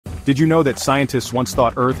Did you know that scientists once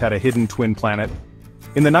thought Earth had a hidden twin planet?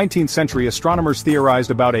 In the 19th century, astronomers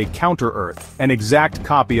theorized about a counter-Earth, an exact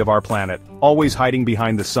copy of our planet, always hiding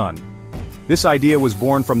behind the sun. This idea was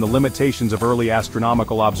born from the limitations of early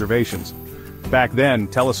astronomical observations. Back then,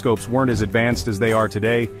 telescopes weren't as advanced as they are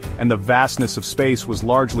today, and the vastness of space was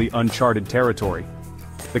largely uncharted territory.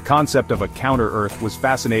 The concept of a counter-Earth was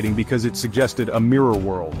fascinating because it suggested a mirror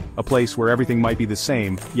world, a place where everything might be the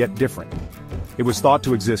same, yet different. It was thought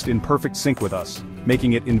to exist in perfect sync with us,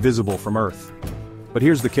 making it invisible from Earth. But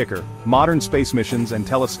here's the kicker: modern space missions and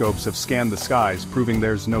telescopes have scanned the skies, proving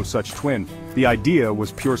there's no such twin. The idea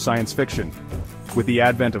was pure science fiction. With the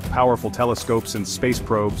advent of powerful telescopes and space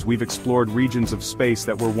probes, we've explored regions of space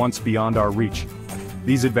that were once beyond our reach.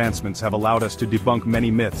 These advancements have allowed us to debunk many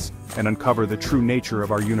myths and uncover the true nature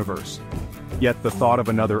of our universe. Yet the thought of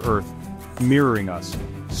another Earth, mirroring us,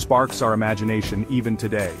 sparks our imagination even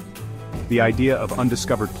today. The idea of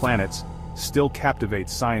undiscovered planets still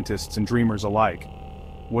captivates scientists and dreamers alike.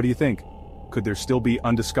 What do you think? Could there still be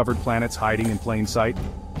undiscovered planets hiding in plain sight?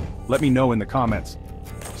 Let me know in the comments.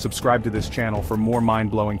 Subscribe to this channel for more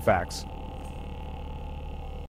mind-blowing facts.